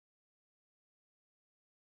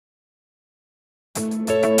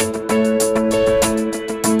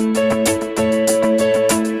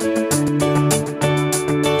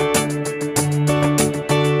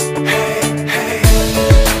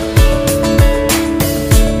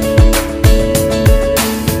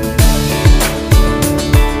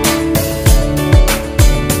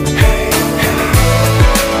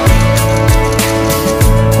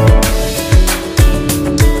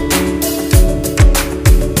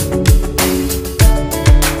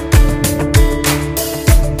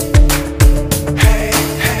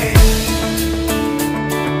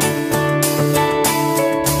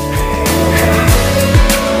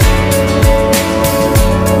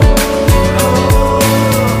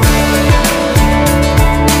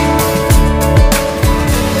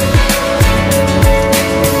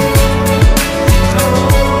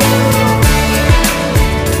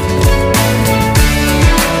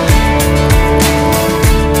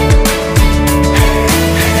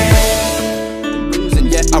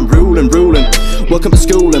welcome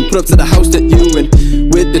to school and put up to the house that you in,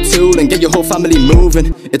 with the tool and get your whole family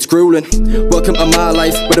moving. It's grueling. Welcome to my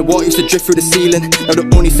life, where the water used to drip through the ceiling. Now the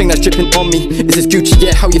only thing that's dripping on me is this Gucci,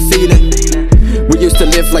 yeah, how you feeling? We used to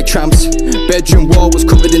live like tramps, bedroom wall was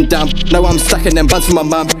covered in damp. Now I'm stacking them bands for my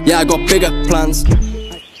mum, yeah, I got bigger plans.